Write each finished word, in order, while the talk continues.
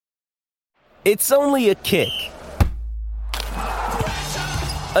It's only a kick,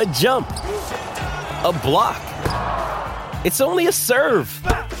 a jump, a block. It's only a serve.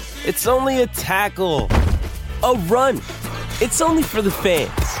 It's only a tackle, a run. It's only for the fans.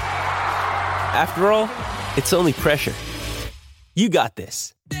 After all, it's only pressure. You got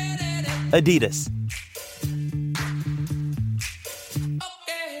this. Adidas.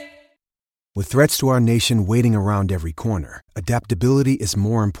 With threats to our nation waiting around every corner, adaptability is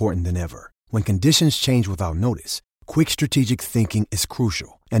more important than ever. When conditions change without notice, quick strategic thinking is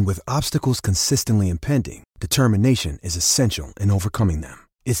crucial. And with obstacles consistently impending, determination is essential in overcoming them.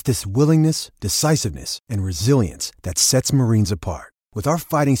 It's this willingness, decisiveness, and resilience that sets Marines apart. With our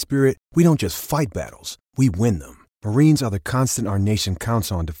fighting spirit, we don't just fight battles, we win them. Marines are the constant our nation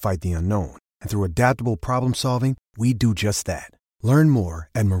counts on to fight the unknown. And through adaptable problem solving, we do just that. Learn more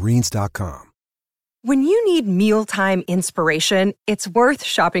at marines.com. When you need mealtime inspiration, it's worth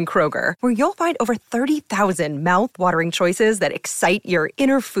shopping Kroger, where you'll find over 30,000 mouth-watering choices that excite your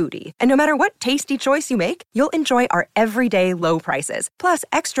inner foodie. And no matter what tasty choice you make, you'll enjoy our everyday low prices, plus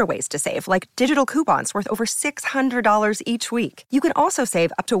extra ways to save, like digital coupons worth over $600 each week. You can also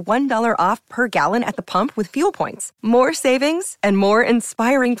save up to $1 off per gallon at the pump with fuel points. More savings and more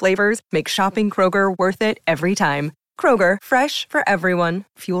inspiring flavors make shopping Kroger worth it every time. Kroger, fresh for everyone.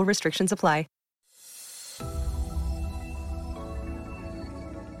 Fuel restrictions apply.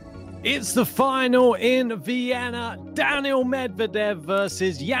 It's the final in Vienna. Daniil Medvedev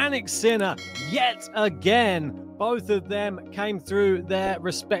versus Jannik Sinner yet again. Both of them came through their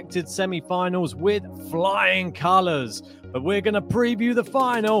respected semi-finals with flying colours. But we're going to preview the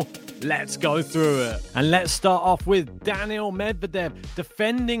final. Let's go through it. And let's start off with Daniil Medvedev,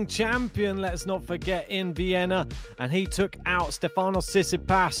 defending champion, let's not forget, in Vienna. And he took out Stefanos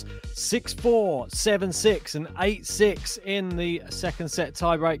Tsitsipas 6-4, 7-6 and 8-6 in the second set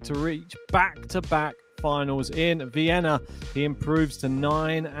tiebreak to reach back-to-back finals in Vienna. He improves to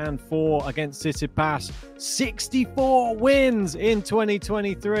 9-4 against Tsitsipas, 64 wins in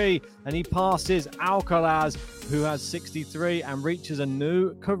 2023, and he passes Alcaraz, who has 63, and reaches a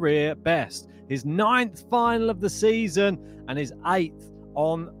new career best. His 9th final of the season and his 8th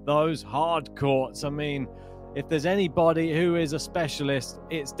on those hard courts. I mean, if there's anybody who is a specialist,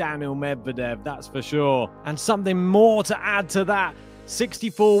 it's Daniil Medvedev, that's for sure. And something more to add to that,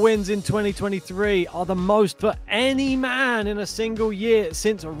 64 wins in 2023 are the most for any man in a single year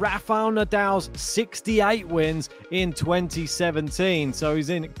since Rafael Nadal's 68 wins in 2017. So he's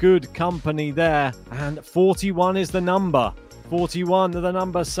in good company there. And 41 is the number. 41 the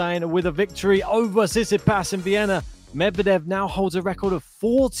number, saying with a victory over Tsitsipas in Vienna, Medvedev now holds a record of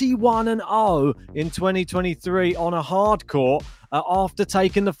 41-0 in 2023 on a hard court after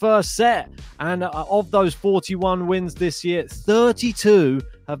taking the first set. And of those 41 wins this year, 32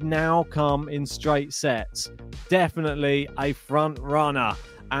 have now come in straight sets. Definitely a front runner.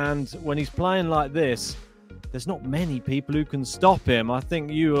 And when he's playing like this, there's not many people who can stop him. I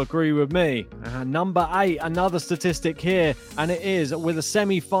think you agree with me. Number 8, another statistic here, and it is with a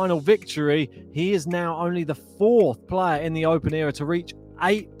semi-final victory, he is now only the 4th player in the Open era to reach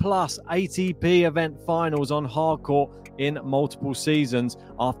 8+ ATP event finals on hardcourt in multiple seasons,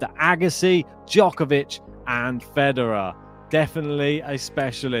 after Agassi, Djokovic, and Federer. Definitely a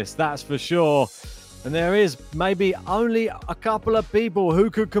specialist, that's for sure. And there is maybe only a couple of people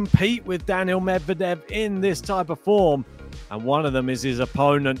who could compete with Daniil Medvedev in this type of form. And one of them is his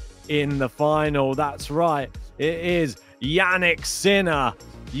opponent in the final. That's right. It is Jannik Sinner.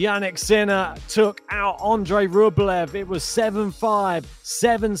 Jannik Sinner took out Andre Rublev. It was 7-5,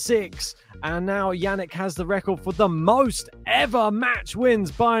 7-6. And now Jannik has the record for the most ever match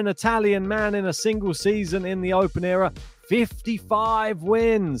wins by an Italian man in a single season in the Open era. 55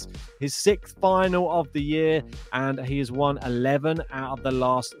 wins, his 6th final of the year, and he has won 11 out of the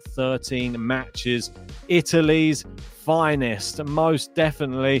last 13 matches. Italy's finest, most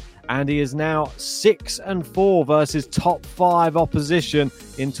definitely, and he is now 6-4 versus top 5 opposition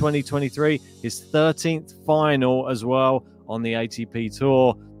in 2023. His 13th final as well on the ATP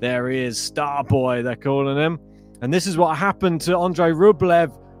Tour. There he is, Starboy, they're calling him. And this is what happened to Andre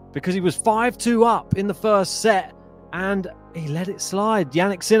Rublev, because he was 5-2 up in the first set, and he let it slide.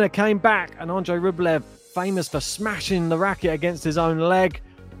 Jannik Sinner came back, and Andre Rublev, famous for smashing the racket against his own leg.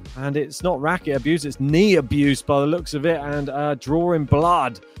 And it's not racket abuse, it's knee abuse by the looks of it, and drawing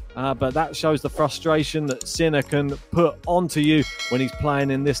blood. But that shows the frustration that Sinner can put onto you when he's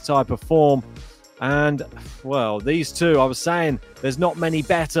playing in this type of form. And, well, these two, I was saying, there's not many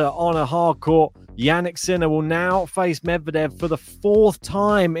better on a hard court. Jannik Sinner will now face Medvedev for the 4th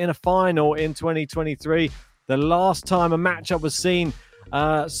time in a final in 2023. The last time a matchup was seen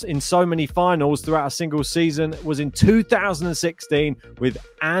in so many finals throughout a single season was in 2016 with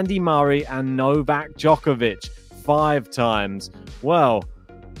Andy Murray and Novak Djokovic 5 times. Well,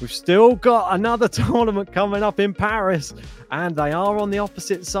 we've still got another tournament coming up in Paris, and they are on the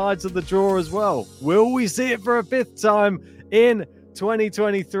opposite sides of the draw as well. Will we see it for a 5th time in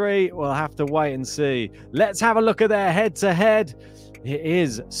 2023? We'll have to wait and see. Let's have a look at their head-to-head. It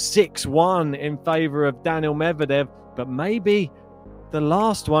is 6-1 in favor of Daniil Medvedev, but maybe the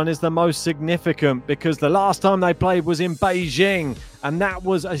last one is the most significant because the last time they played was in Beijing, and that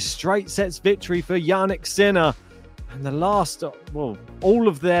was a straight sets victory for Jannik Sinner. And the last, all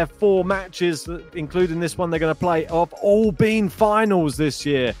of their 4 matches, including this one they're going to play, have all been finals this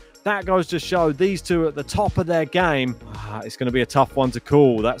year. That goes to show these two are at the top of their game. It's going to be a tough one to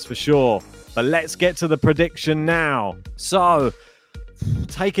call, that's for sure. But let's get to the prediction now. So,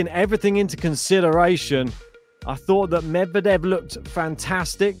 taking everything into consideration, I thought that Medvedev looked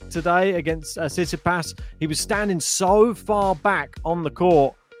fantastic today against Tsitsipas. He was standing so far back on the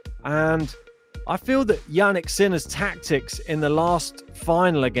court, and I feel that Jannik Sinner's tactics in the last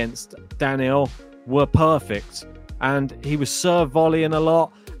final against Daniil were perfect, and he was serve volleying a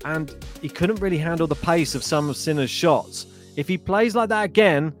lot, and he couldn't really handle the pace of some of Sinner's shots. If he plays like that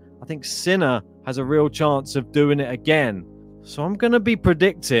again, I think Sinner has a real chance of doing it again. So I'm going to be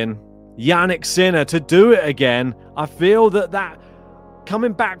predicting Jannik Sinner to do it again. I feel that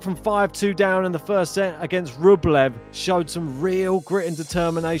coming back from 5-2 down in the first set against Rublev showed some real grit and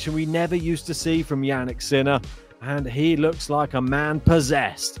determination we never used to see from Jannik Sinner, and he looks like a man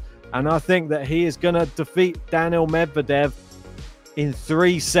possessed. And I think that he is going to defeat Daniil Medvedev in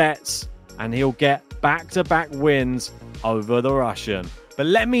 3 sets, and he'll get back-to-back wins over the Russian. But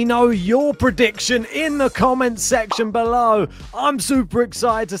let me know your prediction in the comments section below. I'm super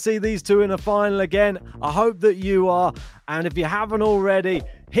excited to see these two in a final again. I hope that you are. And if you haven't already,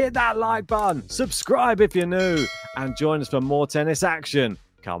 hit that like button, subscribe if you're new, and join us for more tennis action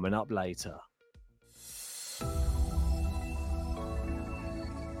coming up later.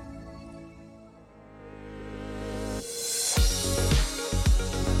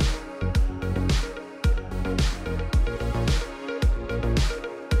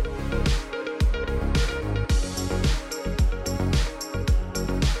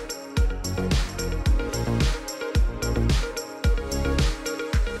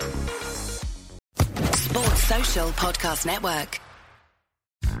 Social Podcast Network.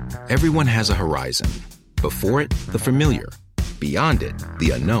 Everyone has a horizon. Before it, the familiar. Beyond it,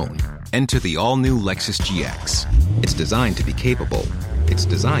 the unknown. Enter the all-new Lexus GX. It's designed to be capable. It's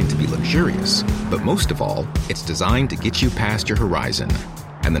designed to be luxurious. But most of all, it's designed to get you past your horizon.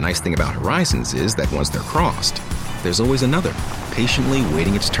 And the nice thing about horizons is that once they're crossed, there's always another, patiently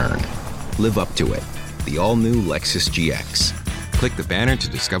waiting its turn. Live up to it. The all-new Lexus GX. Click the banner to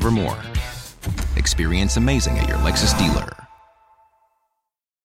discover more. Experience amazing at your Lexus dealer.